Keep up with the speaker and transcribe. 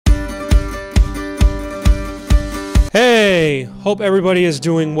Hey, hope everybody is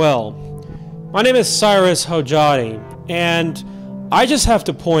doing well. My name is Cyrus Hojadi, and I just have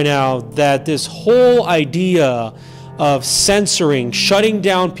to point out that this whole idea of censoring, shutting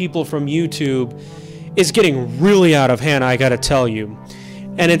down people from YouTube is getting really out of hand, I gotta tell you.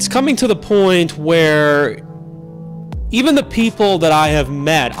 And it's coming to the point where even the people that I have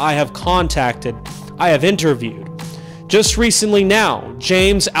met, I have contacted, I have interviewed. Just recently now,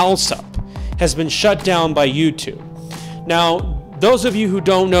 James Allsup has been shut down by YouTube. Now, those of you who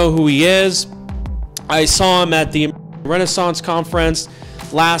don't know who he is, I saw him at the Renaissance Conference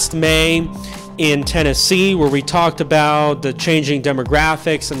last May in Tennessee, where we talked about the changing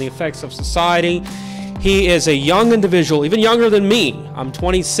demographics and the effects of society. He is a young individual, even younger than me. I'm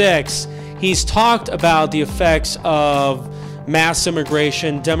 26. He's talked about the effects of mass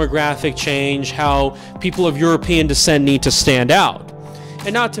immigration, demographic change, how people of European descent need to stand out,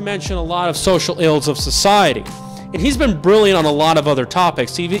 and not to mention a lot of social ills of society. And he's been brilliant on a lot of other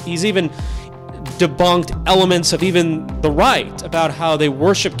topics. He's even debunked elements of even the right about how they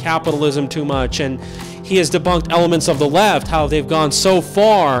worship capitalism too much, and he has debunked elements of the left, how they've gone so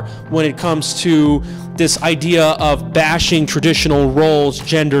far when it comes to this idea of bashing traditional roles,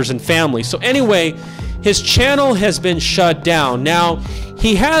 genders, and families. So anyway, his channel has been shut down. Now,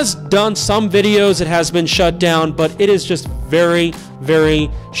 he has done some videos, it has been shut down, but it is just very, very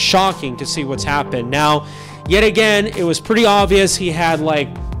shocking to see what's happened. Now, yet again, it was pretty obvious he had like,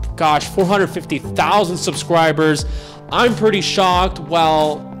 gosh, 450,000 subscribers. I'm pretty shocked.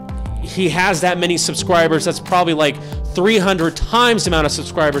 Well, he has that many subscribers. That's probably like 300 times the amount of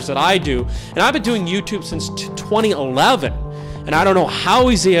subscribers that I do. And I've been doing YouTube since 2011. And I don't know how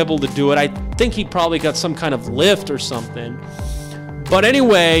he's able to do it. I think he probably got some kind of lift or something. But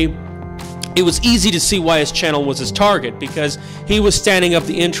anyway, it was easy to see why his channel was his target, because he was standing up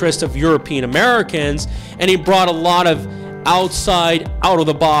the interest of European Americans, and he brought a lot of outside,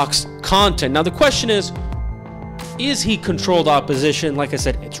 out-of-the-box content. Now the question is he controlled opposition? Like I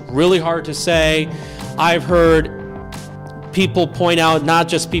said, it's really hard to say. I've heard people point out, not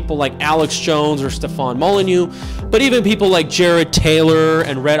just people like Alex Jones or Stefan Molyneux, but even people like Jared Taylor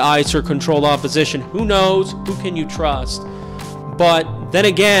and Red Icer controlled opposition. Who knows? Who can you trust? But then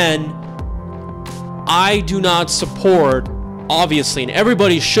again, I do not support, obviously, and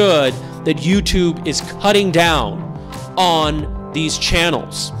everybody should, that YouTube is cutting down on these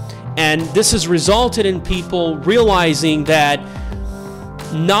channels. And this has resulted in people realizing that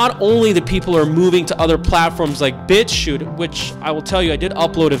not only the people are moving to other platforms like BitChute, which I will tell you, I did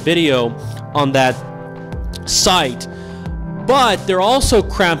upload a video on that site, but they're also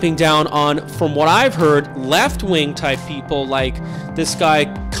cramping down on, from what I've heard, left-wing type people like this guy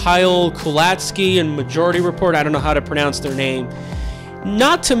Kyle Kulatsky and Majority Report. I don't know how to pronounce their name.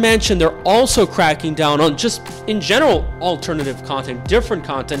 Not to mention, they're also cracking down on just, in general, alternative content, different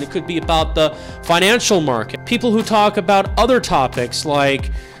content. It could be about the financial market. People who talk about other topics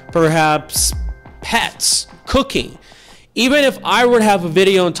like perhaps pets, cooking. Even if I were to have a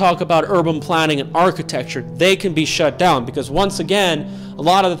video and talk about urban planning and architecture, they can be shut down, because once again, a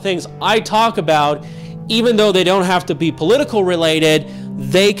lot of the things I talk about, even though they don't have to be political related,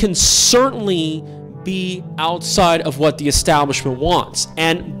 they can certainly be outside of what the establishment wants.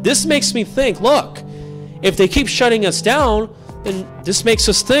 And this makes me think, look, if they keep shutting us down, then this makes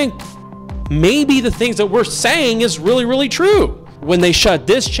us think maybe the things that we're saying is really, really true. When they shut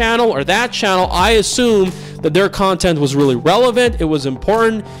this channel or that channel, I assume that their content was really relevant, it was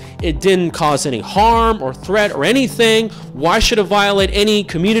important, it didn't cause any harm or threat or anything. Why should it violate any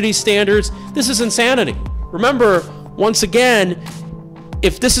community standards? This is insanity. Remember, once again,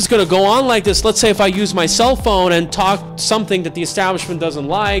 if this is going to go on like this, let's say if I use my cell phone and talk something that the establishment doesn't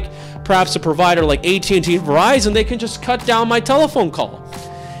like, perhaps a provider like AT&T and Verizon, they can just cut down my telephone call.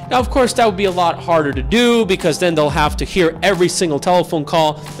 Now, of course, that would be a lot harder to do, because then they'll have to hear every single telephone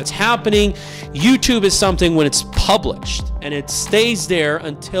call that's happening. YouTube is something when it's published, and it stays there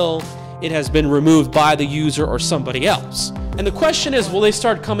until it has been removed by the user or somebody else. And the question is, will they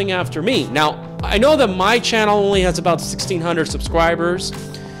start coming after me? Now, I know that my channel only has about 1,600 subscribers.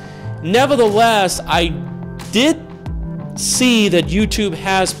 Nevertheless, I did see that YouTube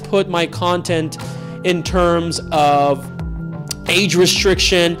has put my content in terms of age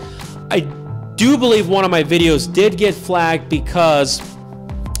restriction. I do believe one of my videos did get flagged because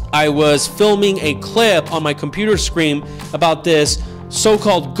I was filming a clip on my computer screen about this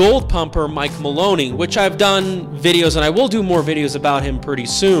so-called gold pumper Mike Maloney, which I've done videos, and I will do more videos about him pretty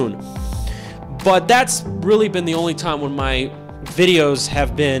soon. But that's really been the only time when my videos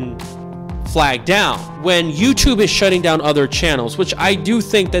have been flagged down. When YouTube is shutting down other channels, which I do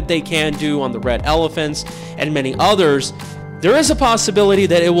think that they can do on the Red Elephants and many others, there is a possibility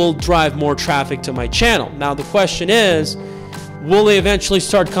that it will drive more traffic to my channel. Now the question is, will they eventually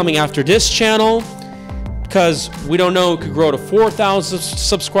start coming after this channel? Because we don't know, it could grow to 4,000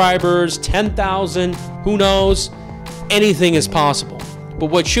 subscribers, 10,000, who knows? Anything is possible. But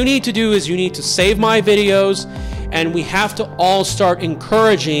what you need to do is you need to save my videos, and we have to all start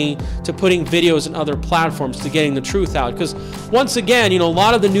encouraging to putting videos in other platforms to getting the truth out. Because once again, you know, a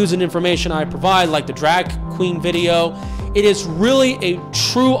lot of the news and information I provide, like the drag queen video, it is really a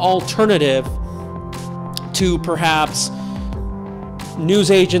true alternative to perhaps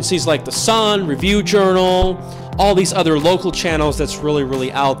news agencies like The Sun, Review Journal, all these other local channels that's really,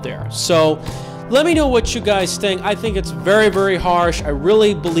 really out there. So let me know what you guys think. I think it's very, very harsh. I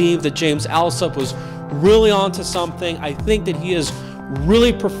really believe that James Allsup was really onto something. I think that he has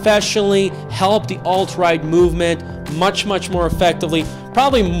really professionally helped the alt-right movement much, much more effectively,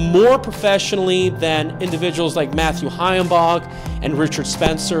 probably more professionally than individuals like Matthew Heimbach and Richard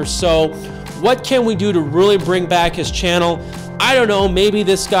Spencer. So what can we do to really bring back his channel? I don't know, maybe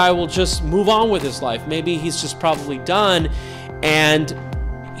this guy will just move on with his life. Maybe he's just probably done, and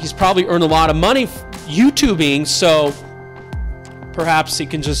he's probably earned a lot of money YouTubing, so perhaps he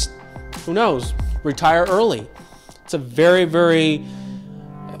can just, who knows, retire early. It's a very, very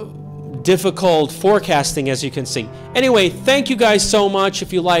difficult forecasting, as you can see. Anyway, thank you guys so much.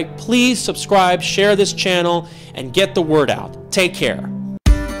 If you like, please subscribe, share this channel, and get the word out. Take care.